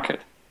the time. market.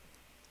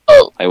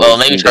 Oh, I well, was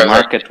maybe in the Charizard.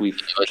 market with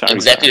Charizard.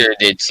 Executor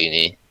did see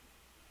me.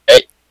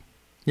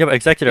 Yeah, but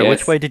Executor, which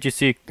Yes. way did you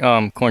see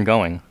Corn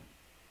going?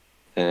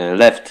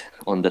 Left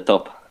on the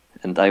top,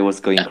 and I was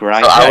going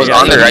right. So I was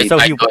on the so, right so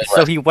side he going so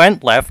left. he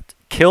went left,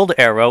 killed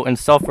Arrow, and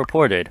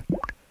self-reported.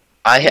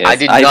 I Yes,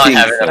 did I not think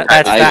have so. enough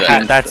time to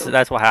do that.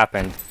 That's what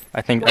happened.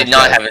 I think. I did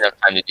not have enough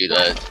time to do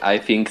that. I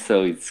think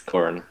so. It's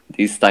Corn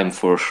this time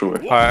for sure.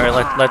 All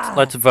right,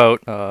 let's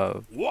vote.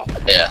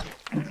 Yeah.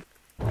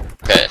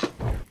 Okay.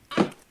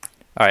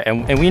 All right,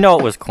 and we know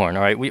it was Corn.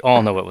 All right, we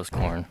all know it was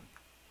Corn.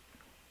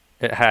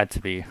 It had to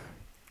be.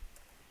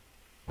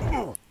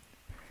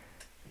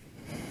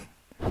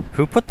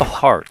 Who put the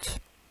heart?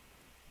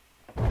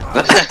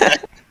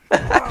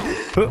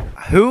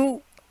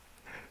 Who?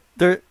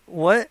 There.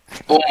 What?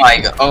 Oh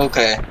my god.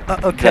 Okay.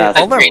 Okay.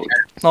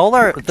 Just All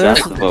our.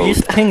 Just vote.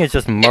 This thing is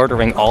just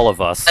murdering all of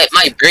us.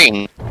 My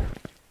brain.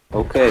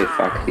 Okay,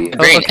 fuck him.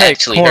 Brain Okay,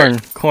 actually Corn.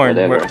 hurt. Corn.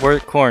 Whatever.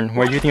 Corn.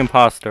 Were you the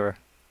imposter?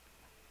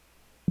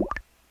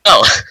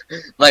 No,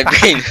 my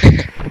brain.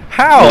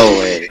 How? No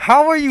way.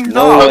 How are you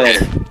No not? way.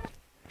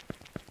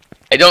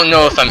 I don't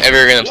know if I'm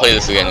ever gonna play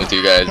this again with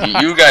you guys.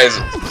 You guys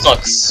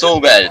suck so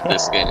bad at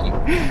this game.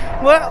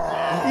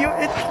 Well,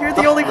 you're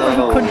the only one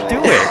who couldn't do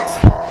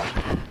it.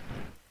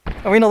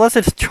 I mean, unless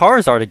it's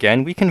Charizard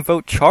again, we can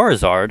vote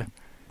Charizard.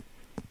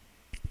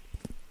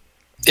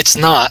 It's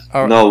not.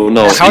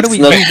 No, How do it's we?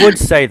 not. You would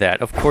say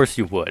that. Of course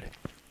you would.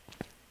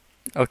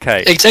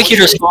 Okay.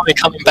 Executor's probably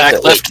coming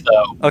back left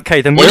though.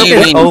 Okay, the What do meeting you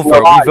is mean?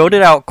 over. We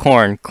voted out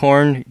Corn.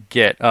 Corn,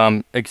 get.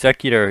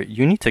 Executor,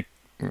 you need to.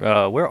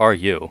 Where are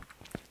you?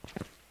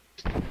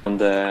 On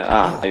the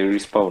I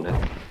respawned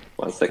it.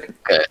 1 second.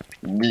 Okay.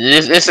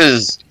 This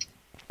is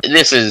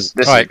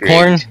Alright,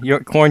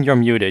 great. Corn, you're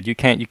muted. You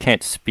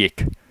can't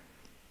speak.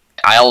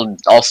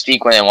 I'll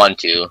speak when I want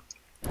to.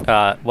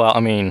 Well, I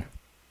mean.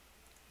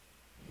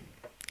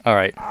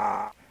 Alright.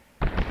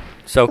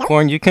 So,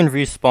 Corn, you can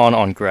respawn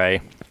on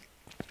Gray.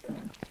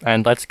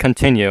 And let's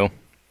continue.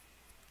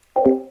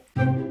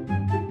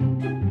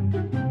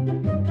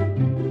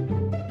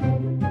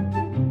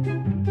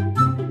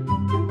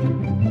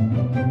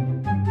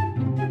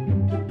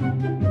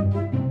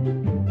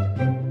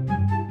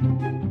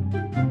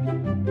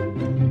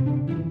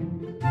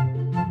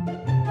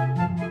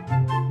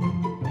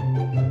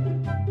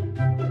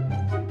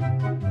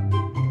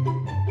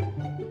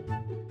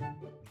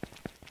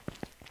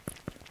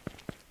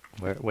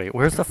 Wait,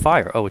 where's the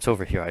fire? Oh, it's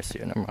over here. I see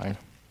it. Never mind.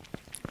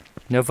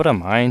 Never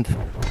mind. And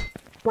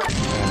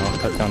I'll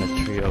cut down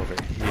a tree over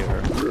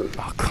here.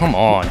 Oh, come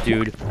on,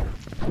 dude.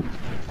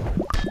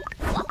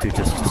 Dude,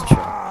 just chill.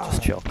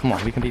 Just chill. Come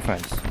on, we can be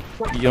friends.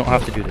 You don't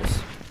have to do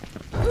this.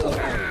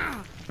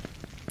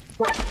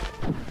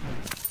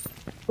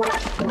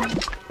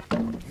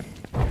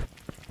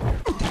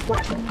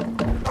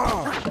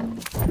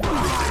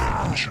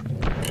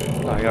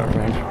 I got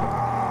range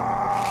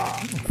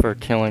for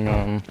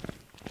killing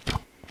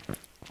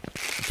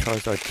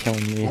Charizard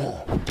killing me.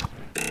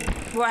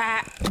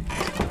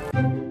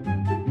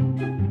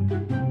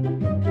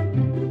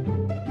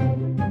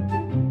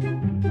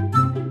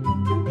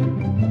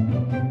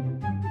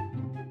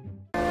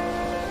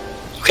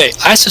 Okay,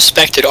 I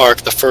suspected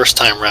Arc the first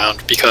time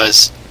round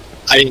because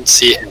I didn't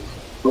see him.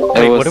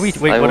 Wait, what are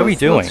we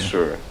doing? Not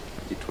sure.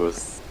 It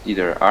was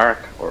either Arc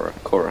or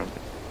Corn.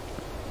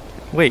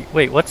 Wait,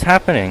 what's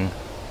happening?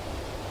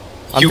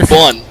 You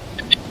won.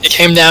 It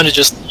came down to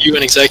just you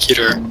and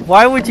Executor.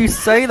 Why would you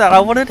say that? I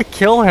wanted to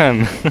kill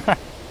him.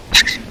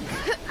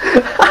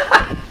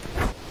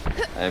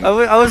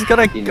 I was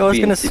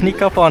gonna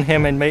sneak up on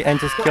him and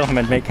just kill him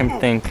and make him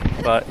think,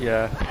 but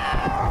yeah.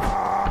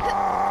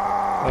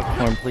 Oh,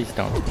 Corn, please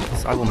don't do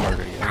this. I will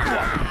murder you.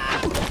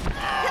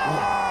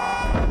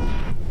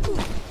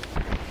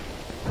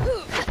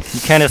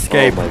 You can't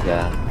escape. Oh my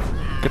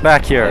god. Get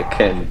back here. I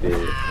can't do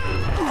it.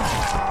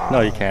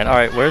 No, you can't.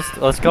 Alright,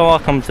 let's go all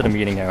come to the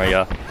meeting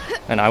area.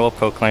 And I will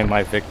proclaim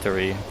my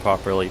victory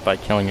properly by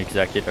killing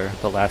Executor,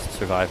 the last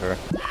survivor.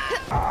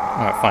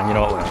 Alright, fine, you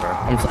know what, whatever.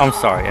 I'm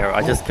sorry, Arrow,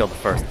 I just killed the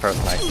first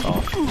person I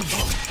saw.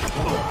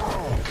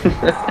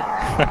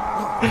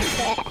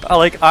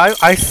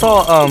 I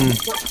saw,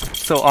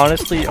 so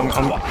honestly,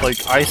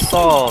 I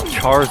saw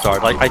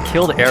Charizard, I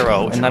killed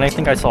Arrow, and then I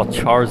think I saw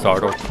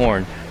Charizard or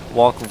Corn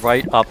walk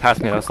right up past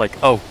me, and I was like,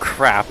 oh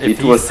crap, if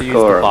he sees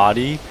the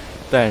body,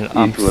 then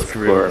I'm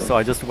screwed. So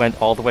I just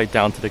went all the way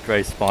down to the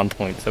gray spawn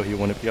point so he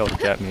wouldn't be able to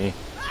get me.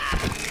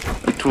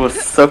 It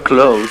was so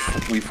close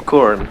with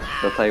Corn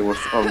that I was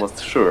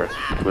almost sure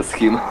it was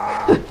him.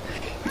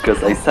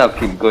 Because I saw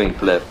him going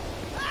left.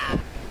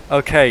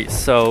 Okay,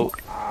 so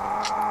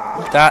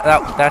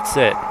that's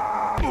it.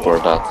 For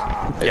that.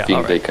 I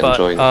think they can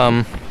join.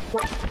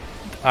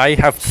 I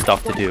have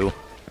stuff to do.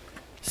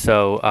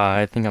 So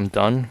I think I'm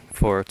done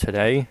for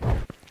today.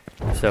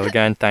 So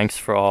again, thanks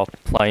for all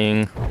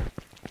playing.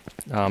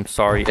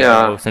 Sorry,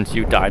 Arrow, since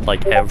you died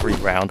like every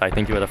round. I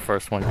think you were the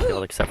first one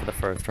killed except for the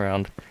first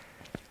round.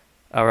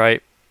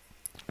 Alright.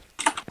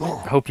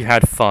 Hope you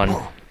had fun,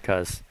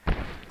 because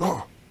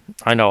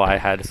I know I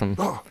had some...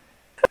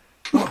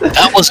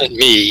 That wasn't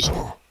me.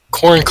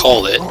 Corn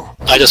called it.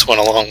 I just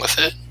went along with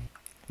it.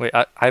 Wait,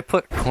 I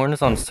put Corn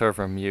is on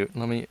server mute.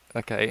 Let me...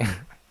 Okay.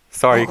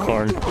 Sorry,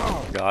 Corn.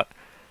 Forgot.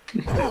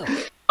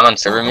 I'm on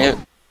server mute?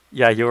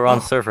 Yeah, you were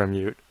on server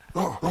mute.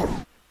 Oh.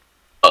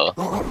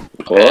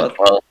 Okay,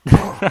 well,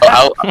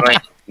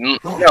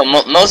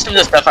 most of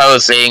the stuff I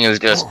was saying is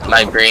just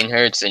my brain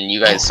hurts and you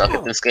guys suck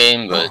at this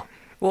game, but...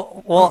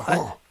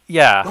 Well,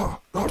 yeah.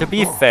 To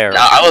be fair...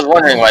 I was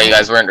wondering why you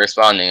guys weren't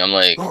responding. I'm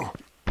like...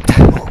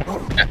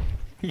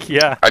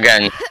 Yeah.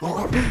 Again,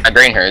 my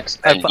brain hurts,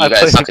 and I you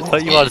guys suck at put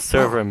this you game. on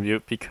server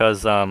mute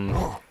because,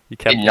 you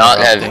kept Did not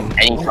have interrupting.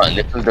 any fun.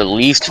 This was the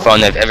least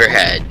fun I've ever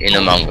had in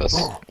Among Us.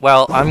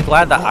 Well, I'm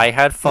glad that I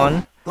had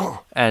fun,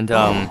 and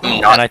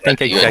I think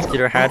that you.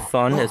 Executor had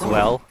fun as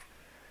well,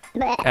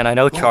 and I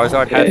know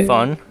Charizard had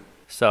fun,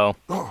 so.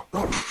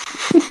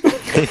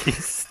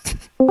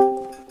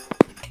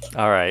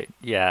 Alright,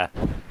 yeah.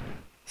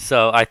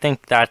 So I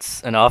think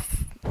that's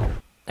enough,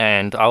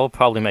 and I will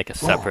probably make a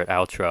separate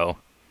outro.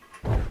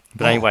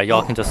 But anyway,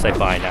 y'all can just say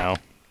bye now.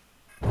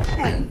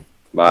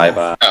 Bye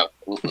bye. Oh,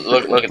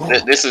 look at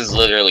this. This is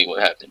literally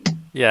what happened.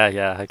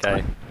 Yeah,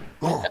 okay.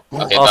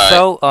 Okay,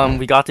 Also,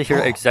 we got to hear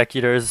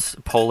Executor's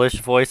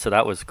Polish voice, so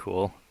that was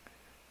cool.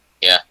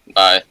 Yeah,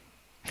 bye.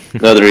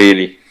 Not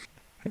really.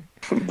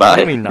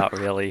 Bye. I mean, not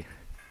really.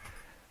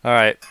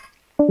 Alright.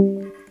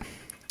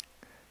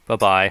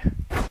 Bye-bye.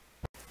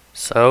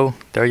 So,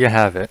 there you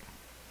have it.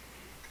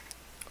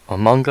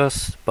 Among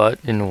Us, but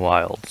in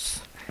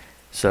wilds.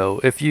 So,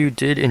 if you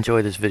did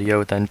enjoy this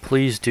video, then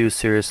please do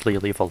seriously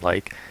leave a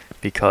like,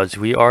 because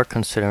we are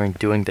considering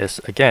doing this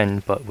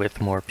again, but with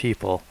more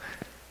people.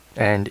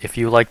 And if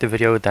you like the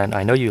video, then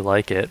I know you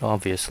like it,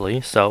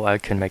 obviously, so I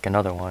can make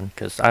another one,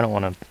 because I don't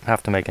want to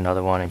have to make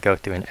another one and go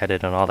through and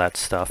edit and all that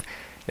stuff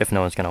if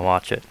no one's going to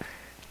watch it.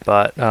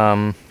 But,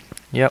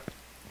 yep,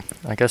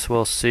 I guess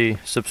we'll see,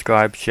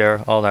 subscribe,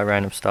 share, all that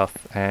random stuff,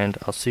 and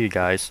I'll see you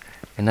guys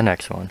in the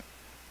next one.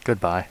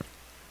 Goodbye.